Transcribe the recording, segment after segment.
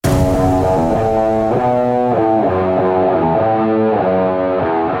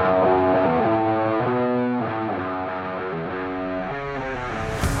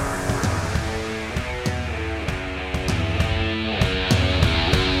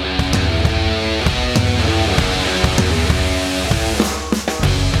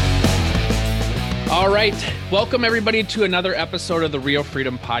All right. Welcome, everybody, to another episode of the Real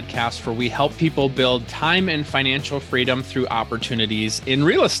Freedom Podcast, where we help people build time and financial freedom through opportunities in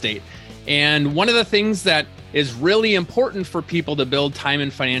real estate. And one of the things that is really important for people to build time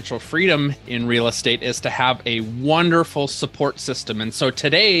and financial freedom in real estate is to have a wonderful support system. And so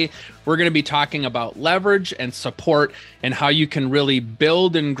today we're going to be talking about leverage and support and how you can really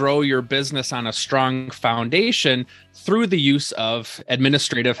build and grow your business on a strong foundation through the use of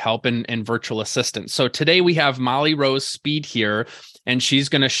administrative help and virtual assistants. So today we have Molly Rose Speed here, and she's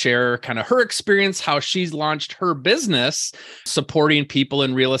going to share kind of her experience, how she's launched her business, supporting people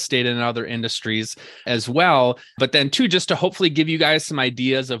in real estate and other industries as well. But then too, just to hopefully give you guys some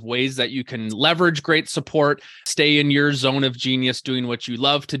ideas of ways that you can leverage great support, stay in your zone of genius, doing what you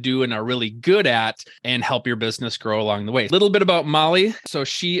love to do and are really good at, and help your business grow along the way. A little bit about Molly. So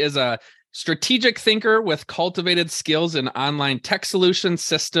she is a strategic thinker with cultivated skills in online tech solutions,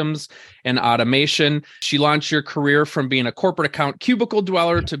 systems, and automation. She launched her career from being a corporate account cubicle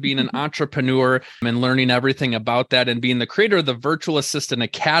dweller to being an entrepreneur and learning everything about that, and being the creator of the Virtual Assistant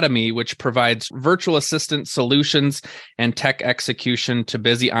Academy, which provides virtual assistant solutions and tech execution to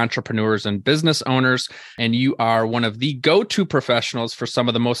busy entrepreneurs and business owners. And you are one of the go-to professionals for some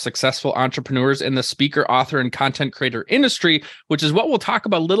of the most successful entrepreneurs in the speaker, author, and content creator industry, which is what we'll talk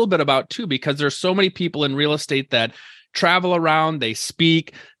about a little bit about too, because there's so many people in real estate that travel around, they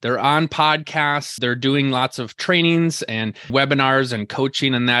speak, they're on podcasts, they're doing lots of trainings and webinars and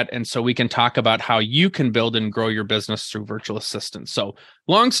coaching and that. And so we can talk about how you can build and grow your business through virtual assistants. So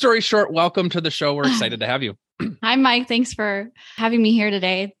long story short, welcome to the show. We're excited to have you. Hi, Mike. Thanks for having me here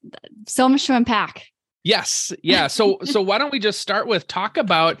today. So much to unpack. Yes. Yeah. So why don't we just start with talk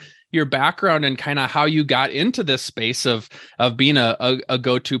about your background and kind of how you got into this space of being a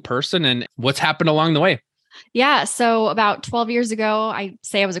go-to person and what's happened along the way. Yeah. So about 12 years ago, I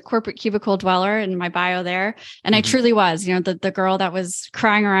say I was a corporate cubicle dweller in my bio there. And I truly was, the girl that was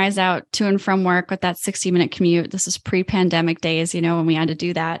crying her eyes out to and from work with that 60-minute commute. This is pre-pandemic days, when we had to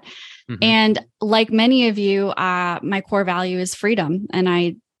do that. And like many of you, my core value is freedom. And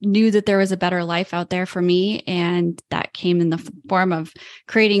I knew that there was a better life out there for me. And that came in the form of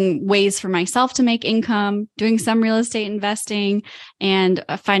creating ways for myself to make income, doing some real estate investing, and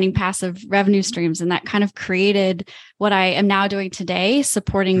finding passive revenue streams. And that kind of created what I am now doing today,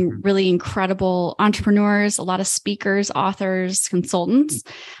 supporting really incredible entrepreneurs, a lot of speakers, authors, consultants,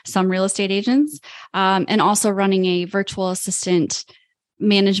 some real estate agents, and also running a virtual assistant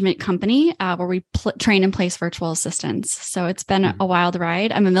management company where we train and place virtual assistants. So it's been a wild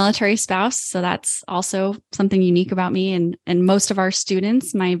ride. I'm a military spouse, so that's also something unique about me. And most of our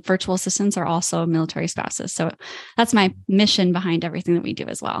students, my virtual assistants, are also military spouses. So that's my mission behind everything that we do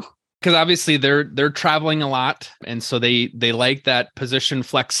as well. Because obviously they're traveling a lot. And so they like that position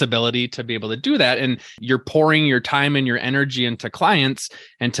flexibility to be able to do that. And you're pouring your time and your energy into clients,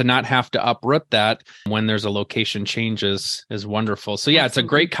 and to not have to uproot that when there's a location change is wonderful. So yeah, Absolutely. It's a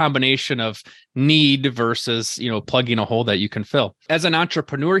great combination of need versus, plugging a hole that you can fill. As an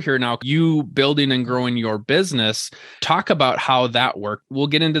entrepreneur here now, you building and growing your business, talk about how that worked. We'll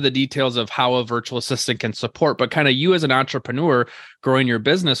get into the details of how a virtual assistant can support, but kind of you as an entrepreneur growing your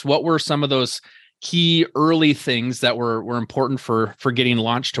business, what were some of those key early things that were important for getting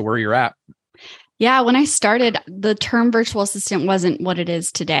launched to where you're at? Yeah, when I started, the term virtual assistant wasn't what it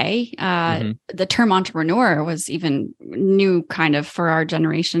is today. The term entrepreneur was even new kind of for our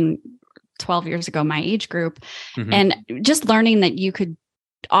generation 12 years ago, my age group. And just learning that you could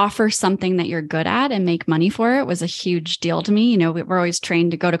offer something that you're good at and make money for it was a huge deal to me. We're always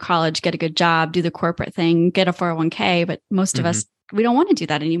trained to go to college, get a good job, do the corporate thing, get a 401k, but most of us, we don't want to do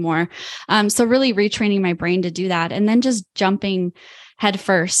that anymore. So really retraining my brain to do that, and then just jumping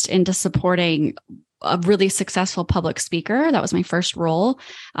headfirst into supporting a really successful public speaker. That was my first role.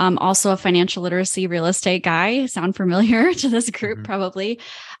 Also a financial literacy real estate guy. Sound familiar to this group probably.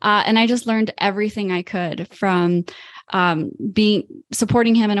 And I just learned everything I could from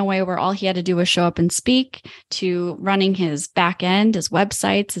supporting him in a way where all he had to do was show up and speak, to running his back end, his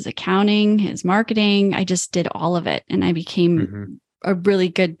websites, his accounting, his marketing. I just did all of it. And I became a really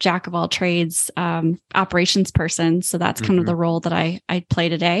good jack of all trades operations person. So that's kind of the role that I play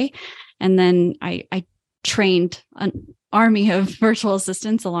today. And then I trained an army of virtual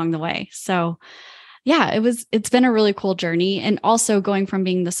assistants along the way. So yeah, it's been a really cool journey. And also going from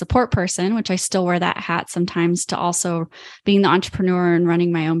being the support person, which I still wear that hat sometimes, to also being the entrepreneur and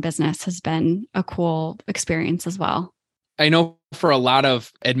running my own business has been a cool experience as well. I know for a lot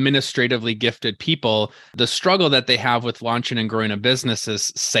of administratively gifted people, the struggle that they have with launching and growing a business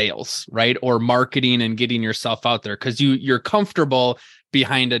is sales, right? Or marketing and getting yourself out there because you're comfortable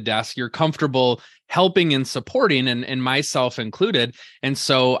behind a desk, you're comfortable helping and supporting, and myself included. And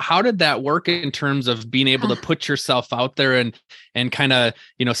so how did that work in terms of being able to put yourself out there and kind of,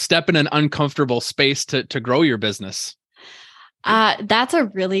 step in an uncomfortable space to grow your business? That's a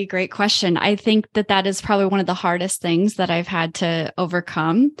really great question. I think that is probably one of the hardest things that I've had to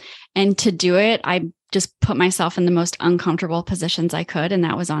overcome. And to do it, I just put myself in the most uncomfortable positions I could, and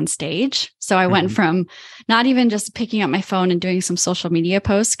that was on stage. So I went from not even just picking up my phone and doing some social media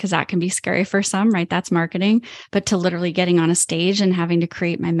posts, because that can be scary for some, right? That's marketing, but to literally getting on a stage and having to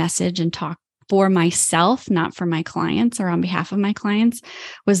create my message and talk for myself, not for my clients or on behalf of my clients,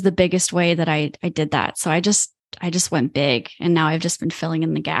 was the biggest way that I did that. So I just went big, and now I've just been filling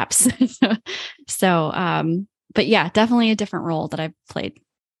in the gaps. But yeah, definitely a different role that I've played.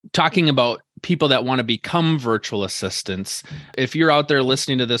 Talking about people that want to become virtual assistants, if you're out there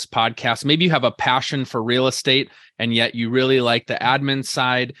listening to this podcast, maybe you have a passion for real estate and yet you really like the admin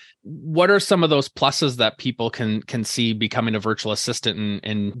side. What are some of those pluses that people can see becoming a virtual assistant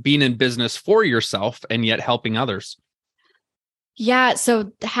and being in business for yourself and yet helping others? Yeah.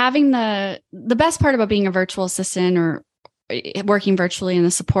 So having the best part about being a virtual assistant or working virtually in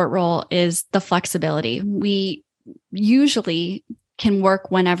a support role is the flexibility. We usually can work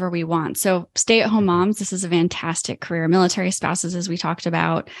whenever we want. So stay-at-home moms, this is a fantastic career. Military spouses, as we talked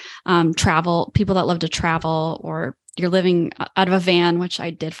about, travel, people that love to travel, or you're living out of a van, which I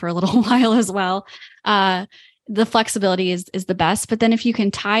did for a little while as well. The flexibility is the best. But then if you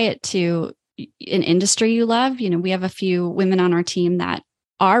can tie it to an industry you love, we have a few women on our team that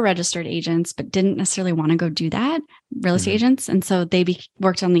are registered agents, but didn't necessarily want to go do that, real estate agents. And so they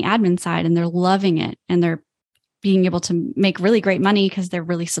worked on the admin side, and they're loving it. And they're being able to make really great money because they're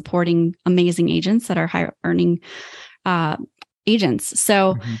really supporting amazing agents that are higher earning agents.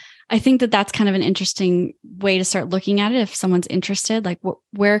 So I think that's kind of an interesting way to start looking at it. If someone's interested, like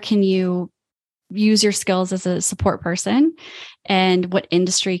where can you use your skills as a support person, and what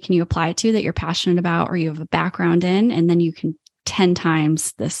industry can you apply to that you're passionate about or you have a background in, and then you can 10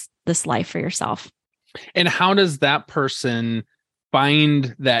 times this life for yourself. And how does that person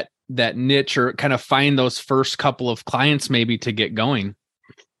find that niche, or kind of find those first couple of clients maybe to get going?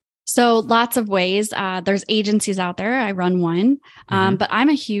 So lots of ways. There's agencies out there. I run one, but I'm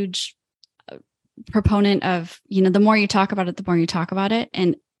a huge proponent of, the more you talk about it, the more you talk about it.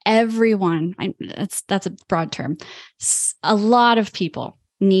 And everyone, that's a broad term. A lot of people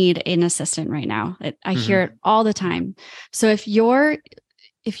need an assistant right now. I hear it all the time. So if your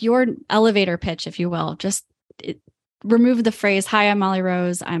elevator pitch, if you will, just remove the phrase, "Hi, I'm Molly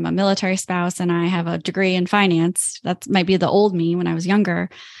Rose. I'm a military spouse and I have a degree in finance." That might be the old me when I was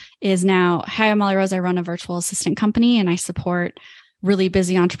younger, is now, "Hi, I'm Molly Rose. I run a virtual assistant company and I support really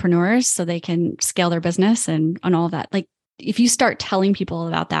busy entrepreneurs so they can scale their business and all of that." Like, if you start telling people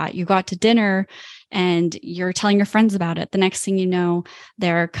about that, you go out to dinner and you're telling your friends about it. The next thing you know,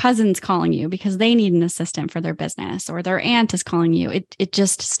 their cousin's calling you because they need an assistant for their business, or their aunt is calling you. It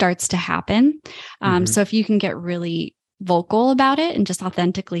just starts to happen. So if you can get really vocal about it and just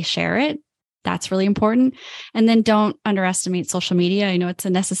authentically share it, that's really important. And then don't underestimate social media. I know it's a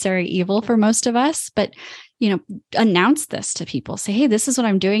necessary evil for most of us, but announce this to people. Say, "Hey, this is what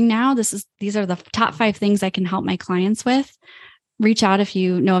I'm doing now. These are the top 5 things I can help my clients with." Reach out if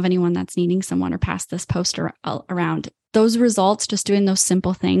you know of anyone that's needing someone, or pass this post around. Those results, just doing those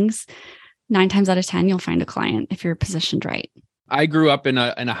simple things, 9 times out of 10, you'll find a client if you're positioned right. I grew up in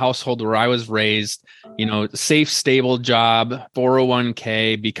a household where I was raised, safe, stable job,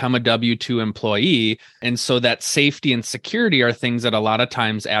 401k, become a W-2 employee. And so that safety and security are things that a lot of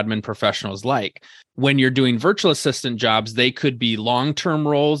times admin professionals like. When you're doing virtual assistant jobs, they could be long-term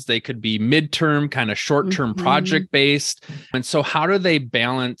roles, they could be midterm, kind of short-term project-based. And so how do they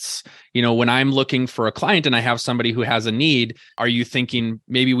balance, when I'm looking for a client and I have somebody who has a need, are you thinking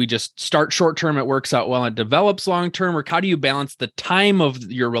maybe we just start short-term, it works out well, it develops long-term, or how do you balance the time of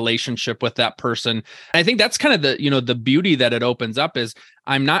your relationship with that person? And I think that's kind of the beauty that it opens up is,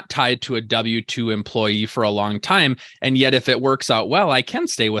 I'm not tied to a W-2 employee for a long time. And yet if it works out well, I can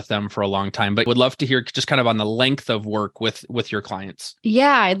stay with them for a long time. But would love to hear just kind of on the length of work with your clients.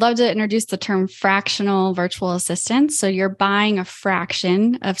 Yeah, I'd love to introduce the term fractional virtual assistants. So you're buying a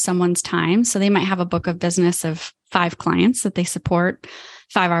fraction of someone's time. So they might have a book of business of 5 clients that they support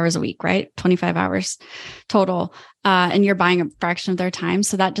 5 hours a week, right? 25 hours total. And you're buying a fraction of their time.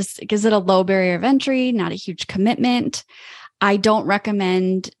 So that just gives it a low barrier of entry, not a huge commitment. I don't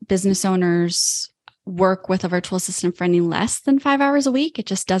recommend business owners work with a virtual assistant for any less than 5 hours a week. It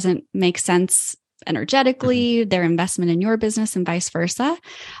just doesn't make sense energetically, their investment in your business and vice versa.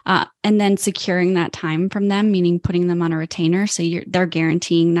 And then securing that time from them, meaning putting them on a retainer. So they're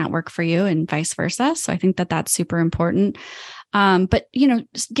guaranteeing that work for you and vice versa. So I think that that's super important. But,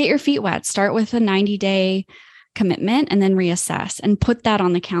 just get your feet wet. Start with a 90-day commitment and then reassess and put that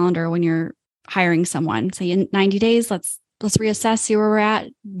on the calendar when you're hiring someone. Say in 90 days, let's reassess, see where we're at.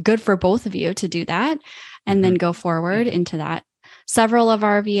 Good for both of you to do that and then go forward into that. Several of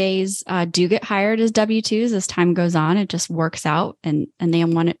our VAs do get hired as W-2s as time goes on. It just works out and they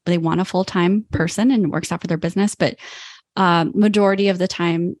want a full-time person and it works out for their business. But majority of the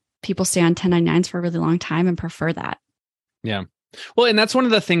time, people stay on 1099s for a really long time and prefer that. Yeah. Well, and that's one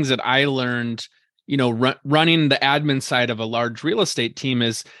of the things that I learned, running the admin side of a large real estate team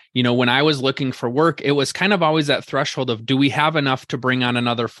is, when I was looking for work, it was kind of always that threshold of, do we have enough to bring on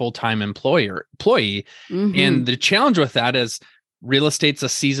another full-time employee? Mm-hmm. And the challenge with that is real estate's a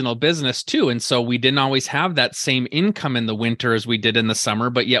seasonal business too. And so we didn't always have that same income in the winter as we did in the summer,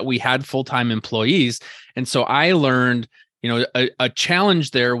 but yet we had full-time employees. And so I learned, a challenge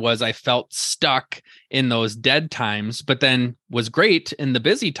there was I felt stuck in those dead times, but then was great in the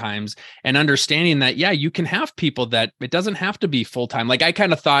busy times and understanding that, you can have people that it doesn't have to be full-time. Like I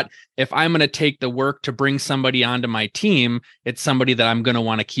kind of thought if I'm going to take the work to bring somebody onto my team, it's somebody that I'm going to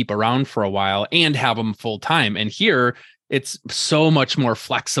want to keep around for a while and have them full-time. And here it's so much more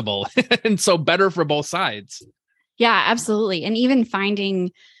flexible and so better for both sides. Yeah, absolutely. And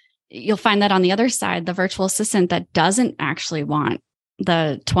even you'll find that on the other side, the virtual assistant that doesn't actually want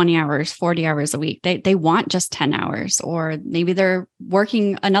the 20 hours, 40 hours a week. They want just 10 hours, or maybe they're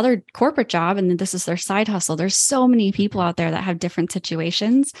working another corporate job and this is their side hustle. There's so many people out there that have different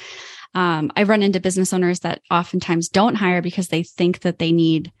situations. I run into business owners that oftentimes don't hire because they think that they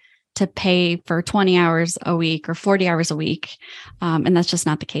need to pay for 20 hours a week or 40 hours a week. And that's just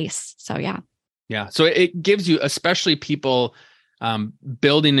not the case. So, yeah. Yeah. So it gives you, especially people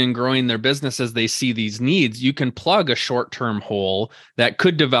building and growing their business as they see these needs, you can plug a short-term hole that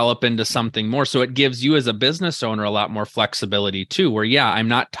could develop into something more. So it gives you as a business owner a lot more flexibility too, where, I'm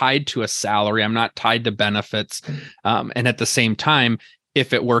not tied to a salary. I'm not tied to benefits. And at the same time,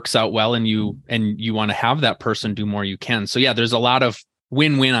 if it works out well and you want to have that person do more, you can. So there's a lot of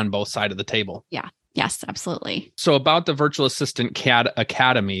win-win on both sides of the table. Yeah. Yes, absolutely. So about the Virtual Assistant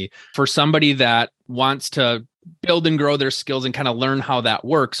Academy, for somebody that wants to build and grow their skills and kind of learn how that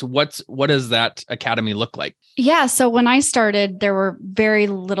works, what does that academy look like? Yeah. So when I started, there were very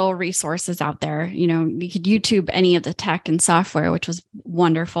little resources out there. You could YouTube any of the tech and software, which was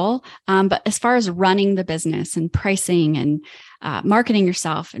wonderful. But as far as running the business and pricing and marketing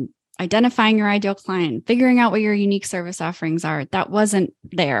yourself and identifying your ideal client, figuring out what your unique service offerings are, that wasn't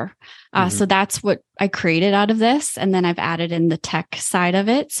there. So that's what I created out of this. And then I've added in the tech side of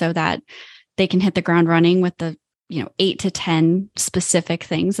it so that they can hit the ground running with the 8 to 10 specific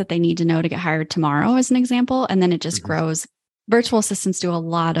things that they need to know to get hired tomorrow, as an example. And then it just grows. Virtual assistants do a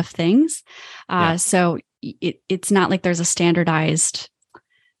lot of things. So it's not like there's a standardized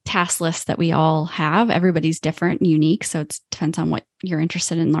task list that we all have. Everybody's different and unique. So it depends on what you're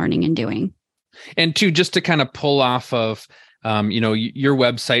interested in learning and doing. And just to kind of pull off of, your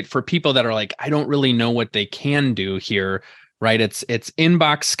website for people that are like, I don't really know what they can do here, right? It's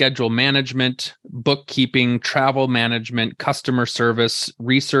inbox schedule management, bookkeeping, travel management, customer service,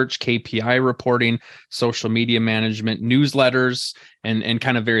 research, KPI reporting, social media management, newsletters, and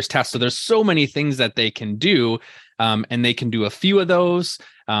kind of various tasks. So there's so many things that they can do. And they can do a few of those.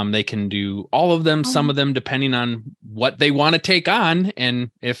 They can do all of them, some of them, depending on what they want to take on and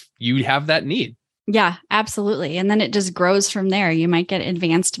if you have that need. Yeah, absolutely. And then it just grows from there. You might get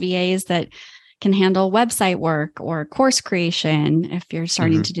advanced VAs that can handle website work or course creation if you're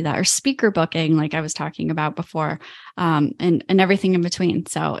starting to do that, or speaker booking, like I was talking about before, and everything in between.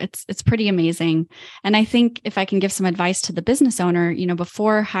 So it's pretty amazing. And I think if I can give some advice to the business owner,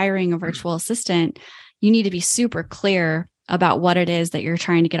 before hiring a virtual assistant, you need to be super clear about what it is that you're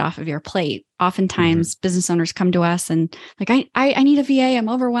trying to get off of your plate. Oftentimes business owners come to us and like, I need a VA, I'm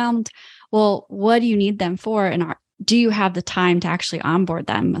overwhelmed. Well, what do you need them for? And do you have the time to actually onboard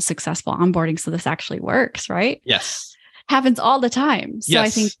them, a successful onboarding, so this actually works, right? Yes. Happens all the time. So yes. I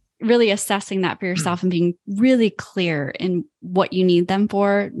think really assessing that for yourself and being really clear in what you need them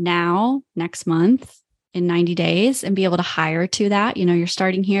for now, next month, in 90 days, and be able to hire to that. You're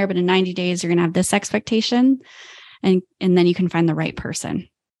starting here, but in 90 days, you're going to have this expectation, and then you can find the right person.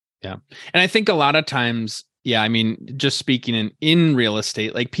 Yeah. And I think a lot of times, just speaking in real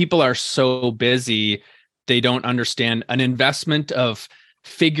estate, like people are so busy, they don't understand an investment of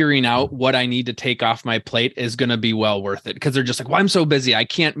figuring out what I need to take off my plate is going to be well worth it, because they're just like, well, I'm so busy. I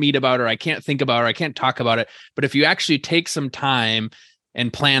can't meet about it, or I can't think about it, or I can't talk about it. But if you actually take some time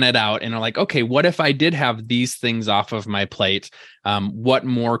and plan it out and are like, okay, what if I did have these things off of my plate? What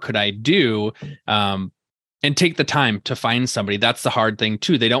more could I do? And take the time to find somebody. That's the hard thing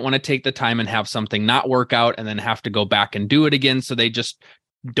too. They don't want to take the time and have something not work out and then have to go back and do it again. So they just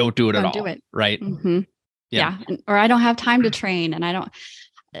don't do it at all. Right. Mm-hmm. Yeah. Or I don't have time to train, and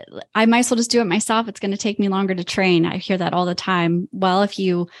I might as well just do it myself. It's going to take me longer to train. I hear that all the time. Well, if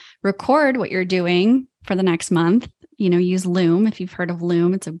you record what you're doing for the next month, use Loom. If you've heard of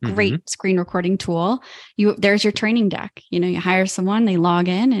Loom, it's a great screen recording tool. There's your training deck. You hire someone, they log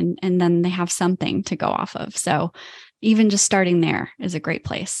in, and then they have something to go off of. So even just starting there is a great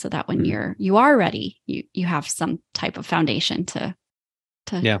place, so that when you are ready, you have some type of foundation to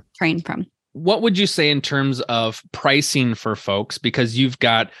train from. What would you say in terms of pricing for folks? Because you've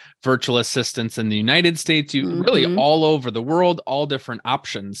got virtual assistants in the United States, you really all over the world, all different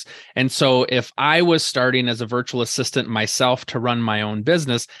options. And so if I was starting as a virtual assistant myself to run my own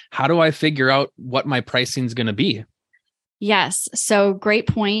business, how do I figure out what my pricing is going to be? Yes. So great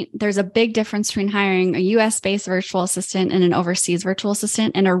point. There's a big difference between hiring a US-based virtual assistant and an overseas virtual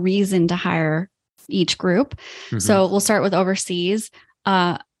assistant, and a reason to hire each group. So we'll start with overseas.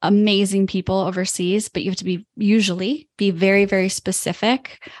 Amazing people overseas, but you have to usually be very, very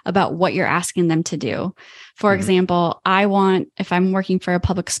specific about what you're asking them to do. For example, if I'm working for a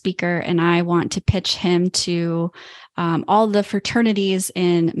public speaker and I want to pitch him to all the fraternities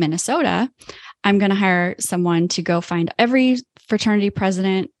in Minnesota, I'm going to hire someone to go find every fraternity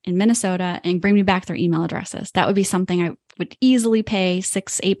president in Minnesota and bring me back their email addresses. That would be something I would easily pay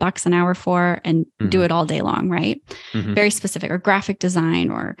 $6-8 an hour for and do it all day long, right? Very specific. Or graphic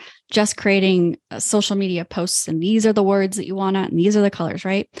design, or just creating social media posts. And these are the words that you want to, and these are the colors,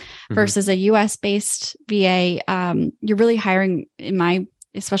 right? Versus a US based VA, you're really hiring,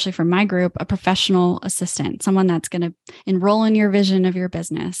 especially for my group, a professional assistant, someone that's going to enroll in your vision of your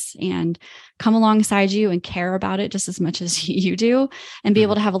business and come alongside you and care about it just as much as you do, and be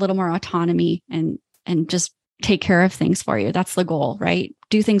able to have a little more autonomy and just take care of things for you. That's the goal, right?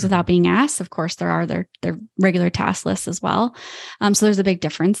 Do things without being asked. Of course, there are their regular task lists as well. So there's a big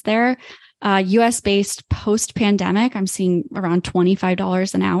difference there. US-based post-pandemic, I'm seeing around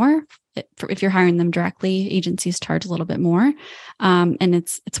 $25 an hour. If you're hiring them directly, agencies charge a little bit more. And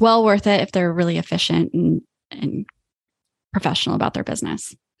it's well worth it if they're really efficient and professional about their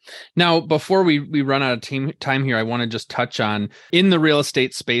business. Now, before we run out of time here, I want to just touch on, in the real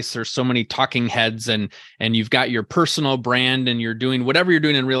estate space, there's so many talking heads, and you've got your personal brand, and you're doing whatever you're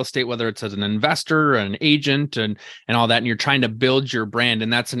doing in real estate, whether it's as an investor or an agent and all that, and you're trying to build your brand.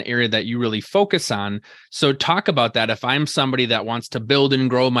 And that's an area that you really focus on. So talk about that. If I'm somebody that wants to build and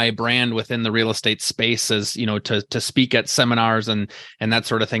grow my brand within the real estate space, as to speak at seminars and that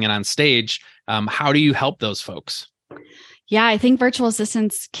sort of thing and on stage, how do you help those folks? Yeah, I think virtual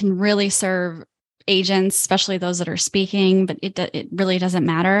assistants can really serve agents, especially those that are speaking, but it really doesn't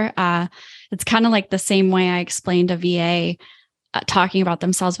matter. It's kind of like the same way I explained a VA talking about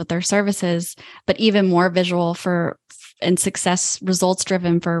themselves with their services, but even more visual and success results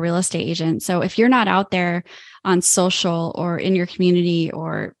driven for a real estate agent. So if you're not out there on social or in your community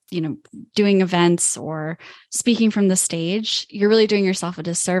or, doing events or speaking from the stage, you're really doing yourself a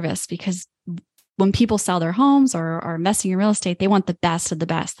disservice, because when people sell their homes or are investing in real estate, they want the best of the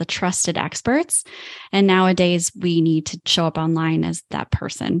best, the trusted experts. And nowadays we need to show up online as that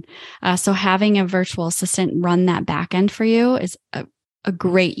person. So having a virtual assistant run that back end for you is a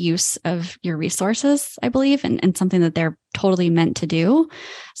great use of your resources, I believe, and something that they're totally meant to do.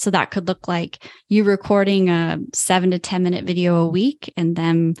 So that could look like you recording a 7 to 10 minute video a week and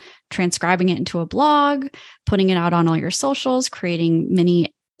then transcribing it into a blog, putting it out on all your socials, creating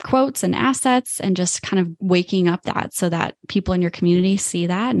mini quotes and assets, and just kind of waking up that so that people in your community see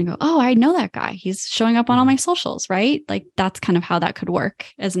that and go, oh, I know that guy. He's showing up on all my socials, right? Like that's kind of how that could work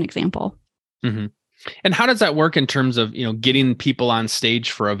as an example. And how does that work in terms of, getting people on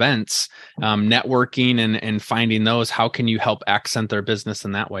stage for events, networking and finding those? How can you help accent their business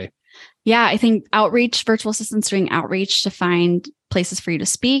in that way? Yeah, I think virtual assistants doing outreach to find places for you to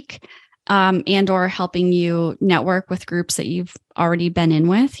speak, and or helping you network with groups that you've already been in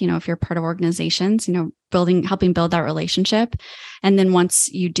with, if you're part of organizations, helping build that relationship. And then once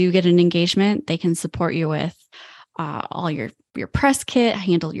you do get an engagement, they can support you with all your press kit,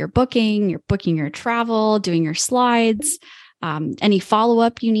 handle your booking your travel, doing your slides, any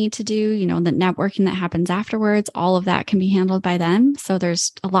follow-up you need to do, the networking that happens afterwards, all of that can be handled by them. So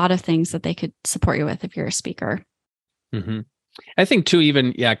there's a lot of things that they could support you with if you're a speaker. I think too,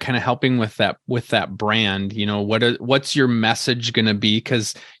 even, kind of helping with that brand, what's your message going to be?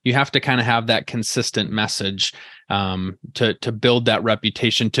 Because you have to kind of have that consistent message to build that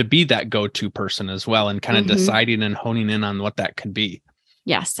reputation, to be that go-to person as well, and kind of deciding and honing in on what that could be.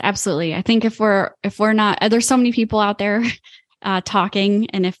 Yes, absolutely. I think if we're not, there's so many people out there talking,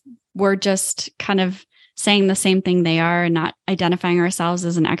 and if we're just kind of saying the same thing they are and not identifying ourselves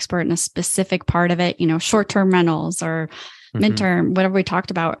as an expert in a specific part of it, short-term rentals or midterm, whatever we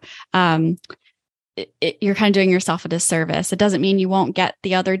talked about, you're kind of doing yourself a disservice. It doesn't mean you won't get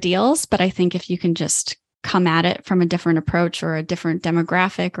the other deals, but I think if you can just come at it from a different approach or a different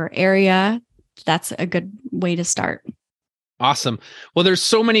demographic or area, that's a good way to start. Awesome. Well, there's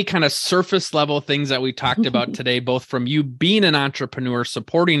so many kind of surface level things that we talked about today, both from you being an entrepreneur,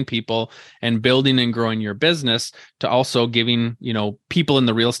 supporting people and building and growing your business, to also giving, people in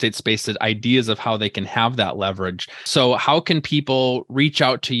the real estate space ideas of how they can have that leverage. So how can people reach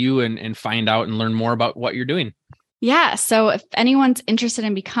out to you and find out and learn more about what you're doing? Yeah. So if anyone's interested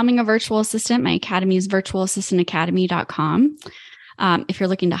in becoming a virtual assistant, my academy is virtualassistantacademy.com. If you're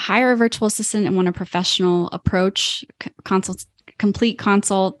looking to hire a virtual assistant and want a professional approach, complete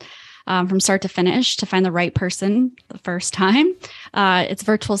consult from start to finish to find the right person the first time, it's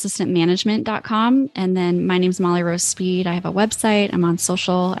virtualassistantmanagement.com. And then my name's Molly Rose Speed. I have a website. I'm on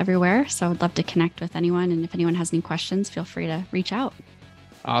social everywhere. So I'd love to connect with anyone. And if anyone has any questions, feel free to reach out.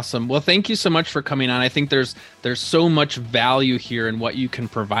 Awesome. Well, thank you so much for coming on. I think there's so much value here in what you can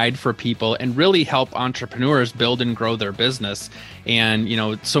provide for people and really help entrepreneurs build and grow their business. And,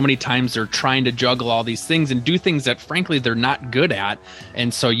 so many times they're trying to juggle all these things and do things that frankly they're not good at.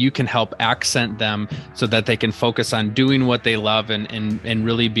 And so you can help accent them so that they can focus on doing what they love and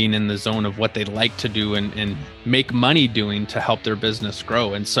really being in the zone of what they like to do and make money doing to help their business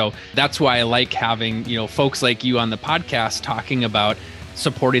grow. And so that's why I like having, folks like you on the podcast talking about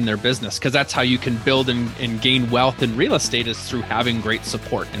supporting their business, because that's how you can build and gain wealth in real estate, is through having great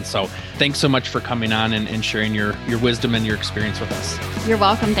support. And so thanks so much for coming on and sharing your wisdom and your experience with us. You're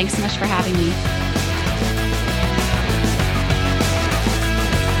welcome. Thanks so much for having me.